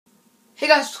Hey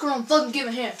guys, what's going on? Vlog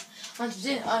Gamer here, and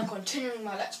today I'm continuing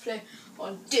my Let's Play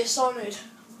on Dishonored.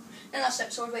 In last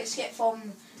episode we escaped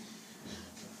from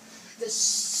the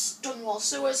Stonewall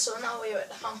sewers, so now we're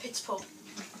at the Pitts pub.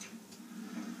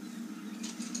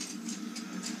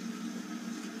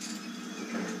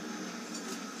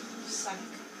 Sank.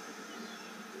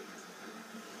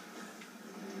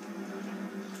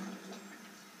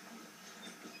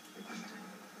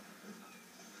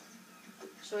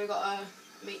 So we gotta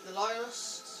meet the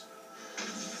loyalists.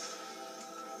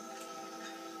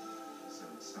 So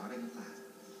starting at that,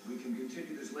 we can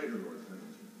continue this later, Lord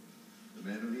Pendleton. The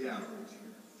man of the hour is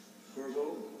here.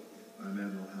 Corvo, my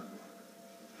man will have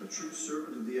a true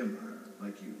servant of the Empire,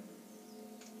 like you.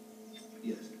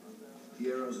 Yes,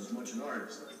 Piero's as much an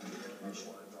artist as a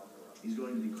technician. He's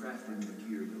going to be crafting the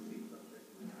gear you'll need.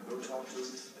 Go talk to him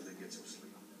and then get some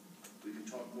sleep. We can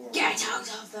talk more. Get out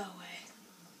of the way.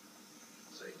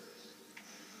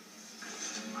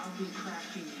 I'll be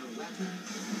crafting your weapons.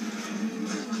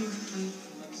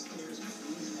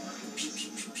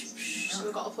 So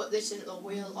we've got to put this into the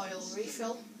wheel oil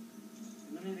refill.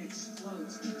 When it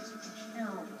explodes, it's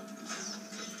terrible.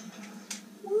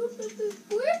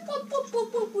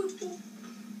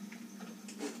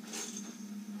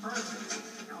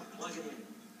 Perfect. Now plug it in.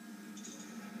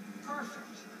 Perfect.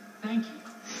 Thank you.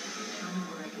 Tell me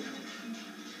what I can make you.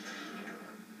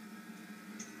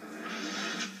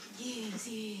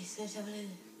 Yes, let's have a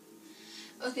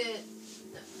look. Okay,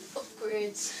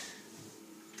 upgrades.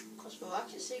 Cost for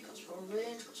accuracy, cost for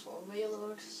range, cost for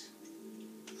reloads.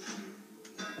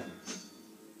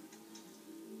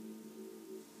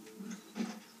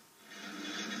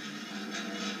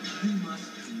 You must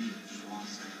be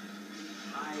exhausted.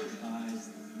 I advise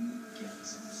that you get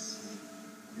some sleep.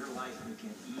 Your life will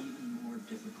get even more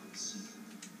difficult soon.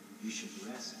 You should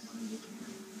rest when you can.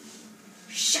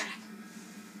 Shut up!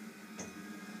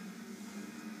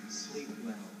 Sleep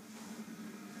well.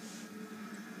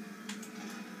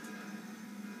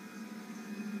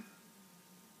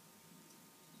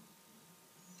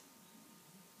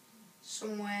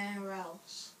 Somewhere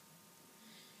else.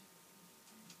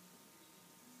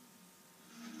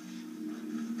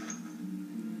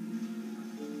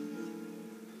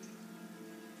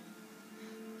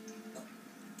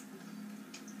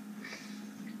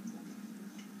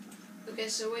 Okay,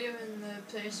 so we're in the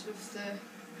place with the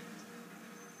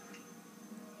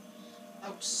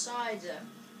outsider,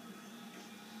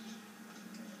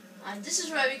 and this is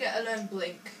where we get to learn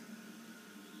Blink,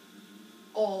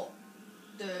 or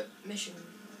the mission.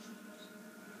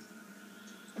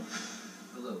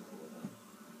 Hello, Corvo.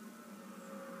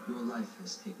 Your life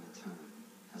has taken a turn,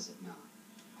 has it not?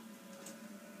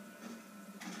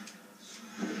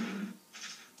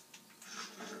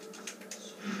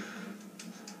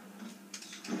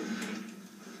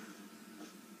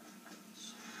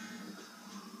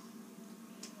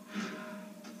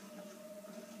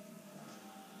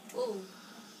 Oh,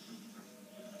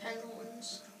 Pendletons.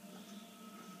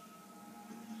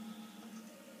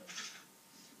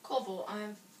 Corvo, I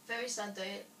am very sad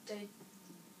that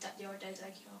you're dead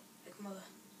like your mother.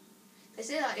 They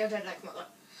say that you're dead like mother,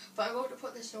 but I'm going to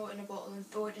put this note in a bottle and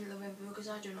throw it into the river because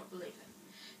I do not believe it.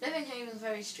 Living here is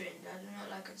very strange. I do not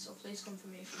like it, so please come for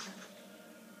me if you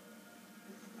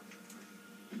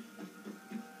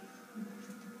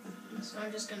can. So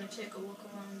I'm just going to take a look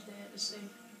around here to see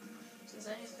if there's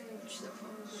anything, which there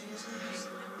probably isn't, because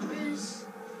there is,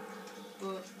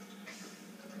 but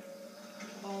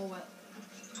oh well.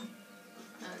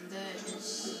 And there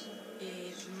is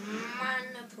a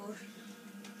manipur.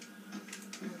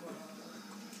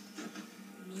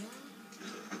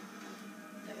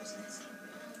 There is this.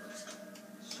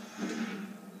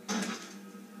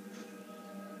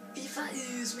 If I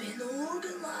use my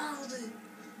organ louder.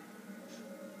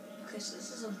 Okay, so this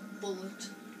is a bullet.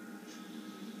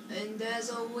 And there's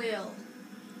a wheel.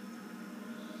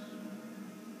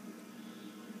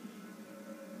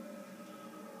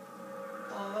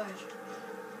 Alright.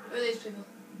 Who are these people?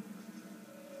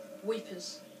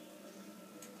 Weepers.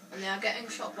 And they are getting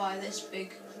shot by this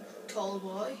big, tall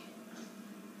boy.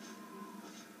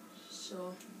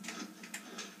 So...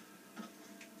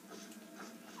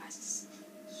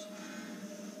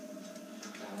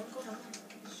 Go down.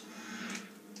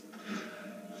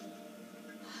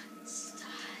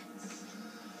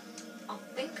 I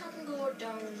think I can go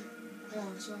down.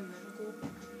 Oh, so I'm gonna go.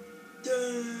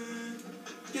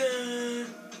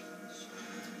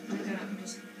 And then I can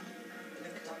just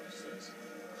look down the stairs.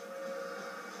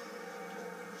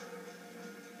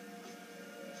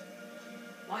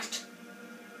 What?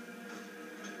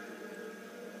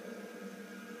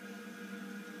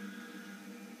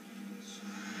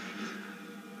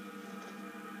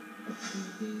 In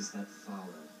the days that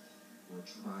follow, your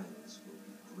trials will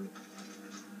be grim.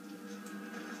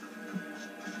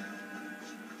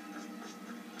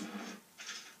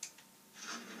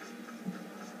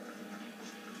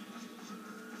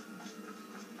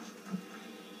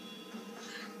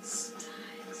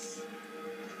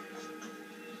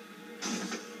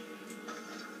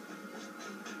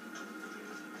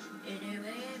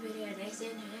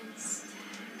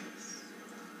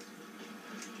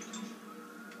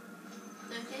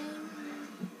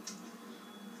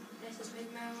 Let's just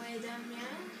make my way down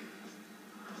here.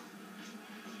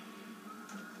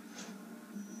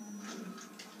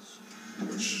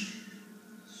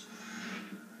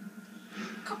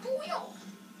 Kapuyo!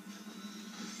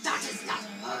 That is not a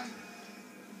word.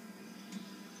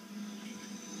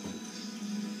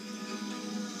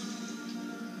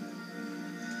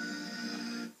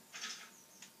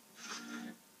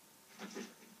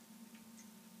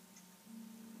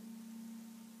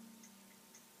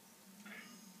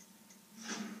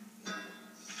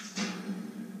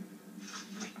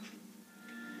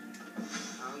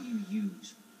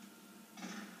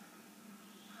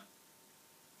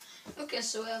 Okay,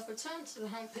 so we have returned to the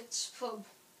Handpits pub.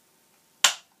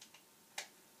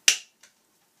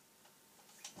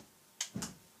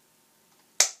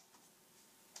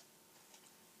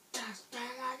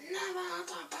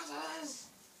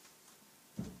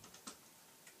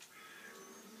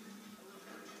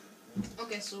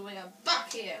 Okay, so we are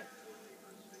back here.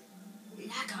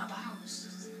 Like our house.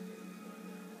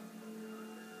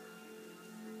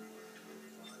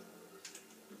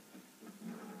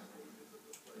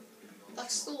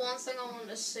 That's the one thing I want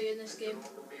to see in this game.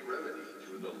 Be remedy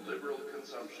to the liberal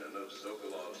consumption of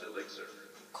Sokolov's elixir.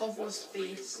 Cover's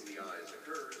face. From the eyes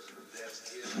occurs,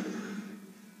 death is.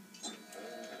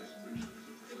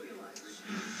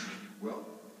 Well,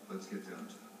 let's get down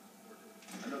to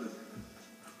it. Another thing.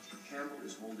 Campbell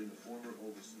is holding a former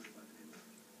overseer by the name of...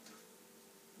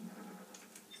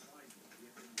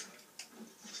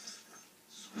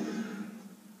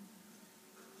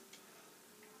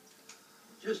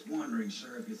 Just wondering,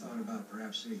 sir, if you thought about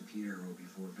perhaps seeing Piero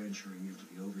before venturing into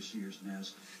the overseer's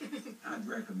nest. I'd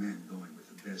recommend going with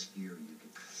the best gear you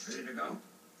can. Ready to go?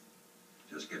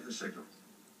 Just give the signal.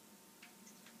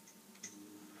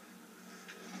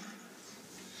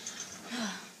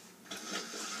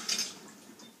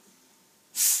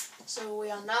 So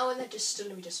we are now in the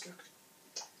distillery district.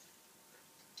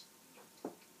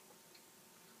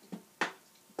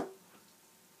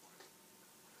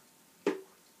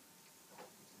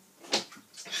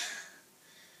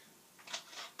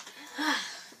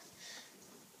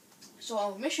 So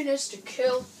our mission is to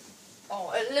kill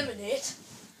or eliminate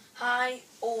High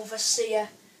Overseer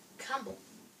Campbell.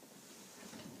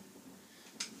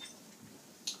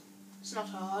 It's not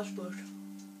hard, but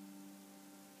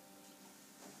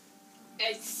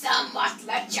it's somewhat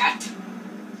legit.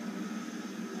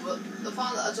 But the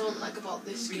part that I don't like about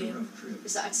this game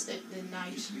is that it's at the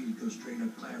night. Used to be to go straight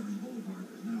up Clavering Boulevard,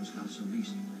 but now it's not so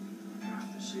easy.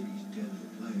 Half the city's dead of the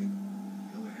plague.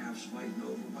 The other half's fighting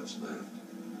over what's left.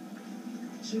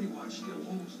 City Watch still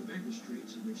holds the bigger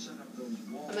streets, and they've set up those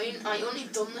walls. I mean, I only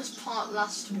done this part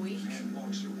last week,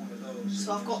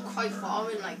 so I've got quite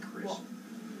far in like what?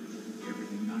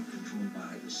 Everything not controlled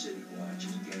by the City Watch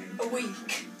is gang. A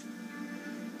week.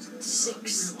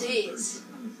 6 days.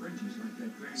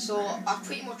 So I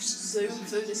pretty much zoomed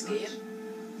through this game,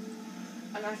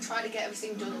 and I try to get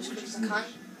everything done as quick as I can.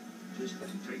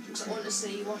 Because I want to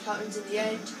see what happens in the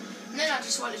end, and then I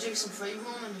just want to do some free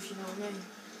roaming, if you know what I mean.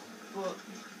 But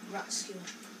rat skill.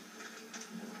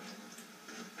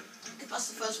 Get past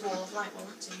the first wall of light. Well,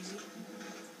 that's easy.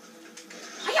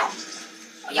 Hiya!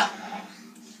 Hiya!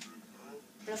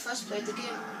 When I first played the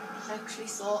game, I actually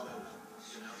thought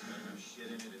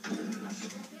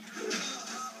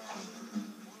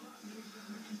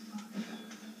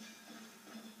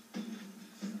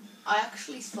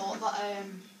that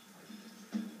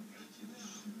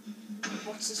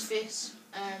what's his face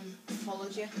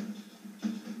followed you.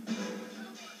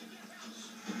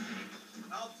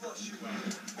 I'll flush you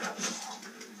out.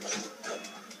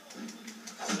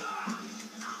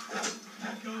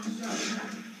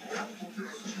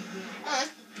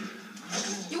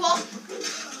 You what?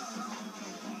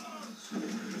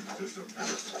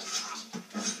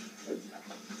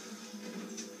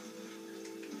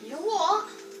 You what?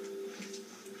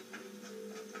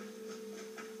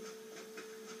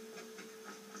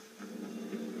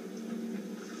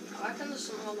 I reckon there's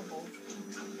something on the board.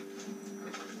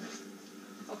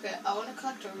 Okay, I want to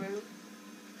collect a root.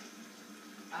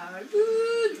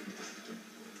 Good.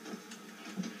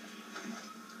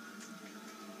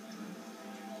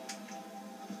 Huh?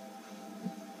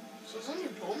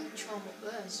 platform up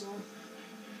there, so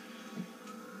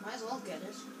might as well get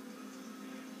it.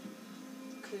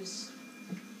 Because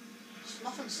there's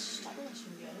nothing stopping us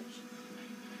from getting it.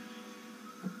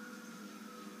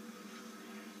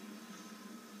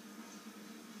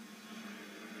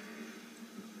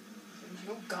 There's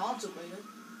no guards up here.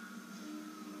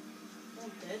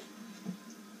 I'm dead.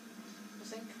 I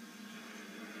think.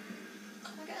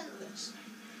 Can I get into this?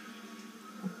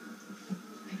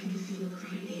 I can feel the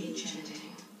grenade chanting.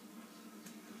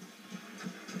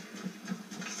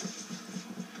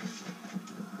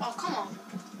 Oh, come on.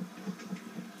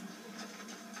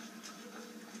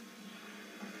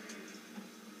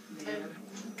 There.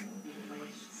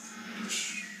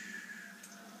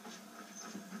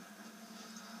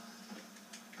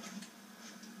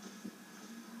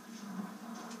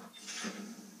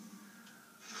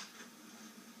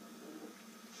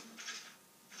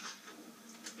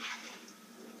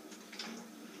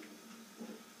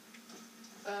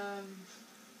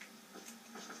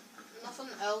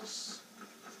 Nothing else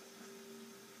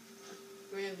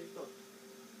really, but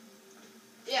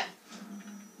yeah.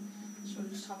 So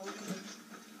just have a look at it.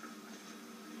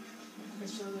 Okay,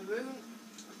 so the room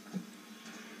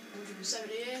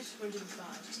 178,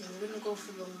 105. So we're gonna go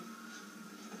for the room.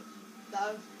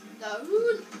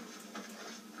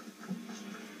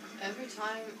 Every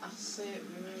time I say it,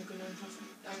 we're gonna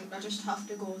have. I just have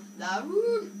to go the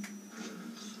room.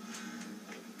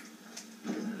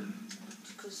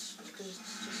 Because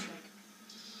it's just like,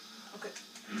 okay.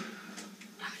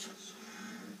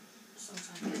 So I'm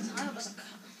trying to get as high up as I can.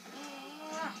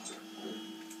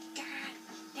 God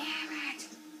damn it!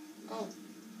 Oh.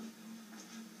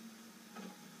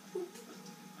 Boop.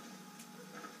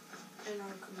 And I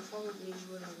can probably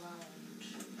run around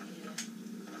here.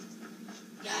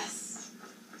 Yes!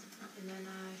 And then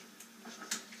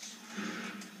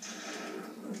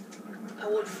I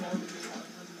would fall in the water,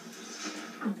 wouldn't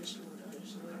I? I just would.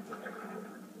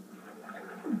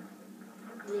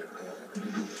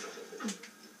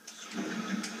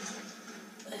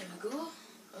 There we go.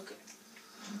 Okay.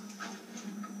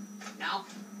 Now,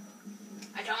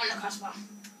 I don't want the crossbar.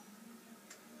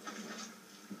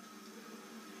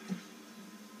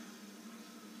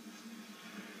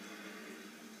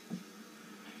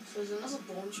 So there's another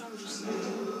bone charm just there.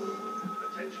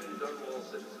 Attention Dunwall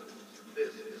citizens.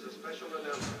 This is a special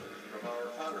announcement from our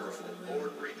honorable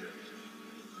Lord Regent.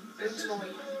 This is the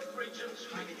Lord Regent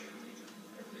speaking.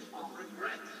 It is with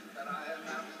regret that I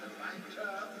announce that my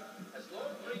term as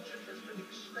Lord Regent has been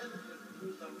extended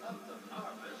through the month of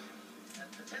harvest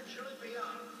and potentially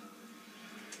beyond.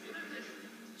 In addition,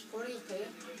 It's probably up here.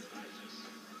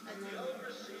 And then the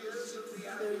overseers of the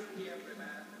Admiralty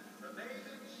Everyman remain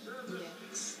in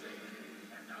service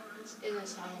it's in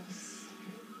this house.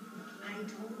 I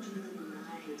told you the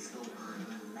knives go on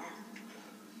the left.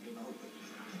 They've always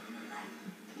gone on the left.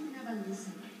 You never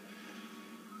listen.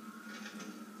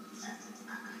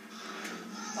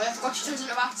 Oh, I forgot she turns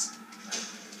into rats.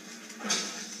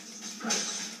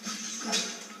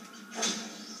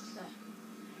 There.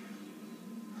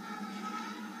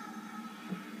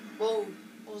 Whoa,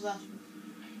 what was that?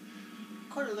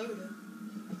 Quite a load.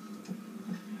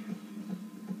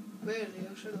 Really,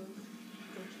 I should have.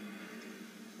 Good.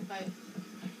 Right.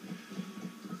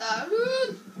 Run!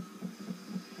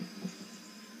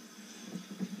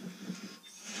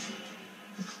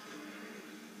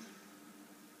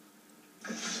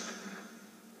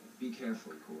 Be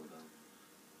careful, Campbell.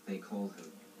 They call her.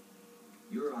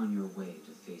 You're on your way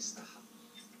to face the house.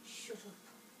 Shut up.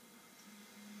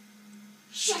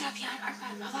 Shut up, you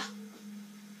bad mother.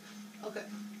 Okay.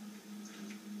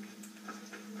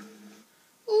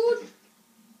 Ooh.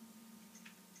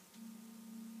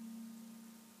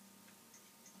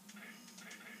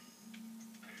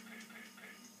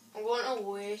 I'm going to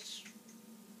wait.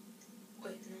 Wait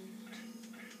a minute.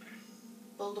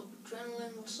 Build up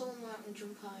adrenaline or something where I can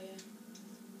jump higher.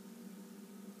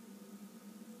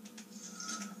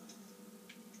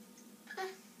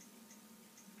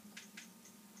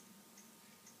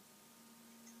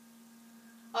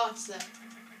 Oh, it's there.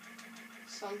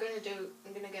 So I'm gonna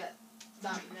get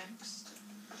that next.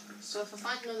 So if I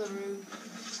find another room,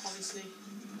 obviously,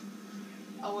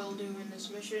 I will do in this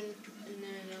mission, and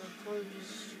then I'll probably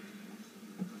just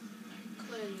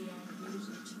clearly use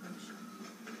it.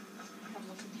 Have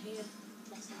nothing here,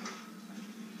 nothing.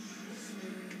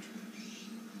 Food.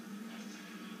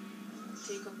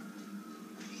 Take up.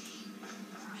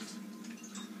 Right.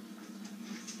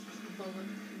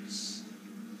 Bullets.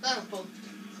 That'll bump.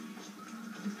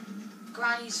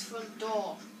 Granny's front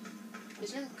door.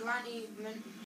 Isn't Granny meant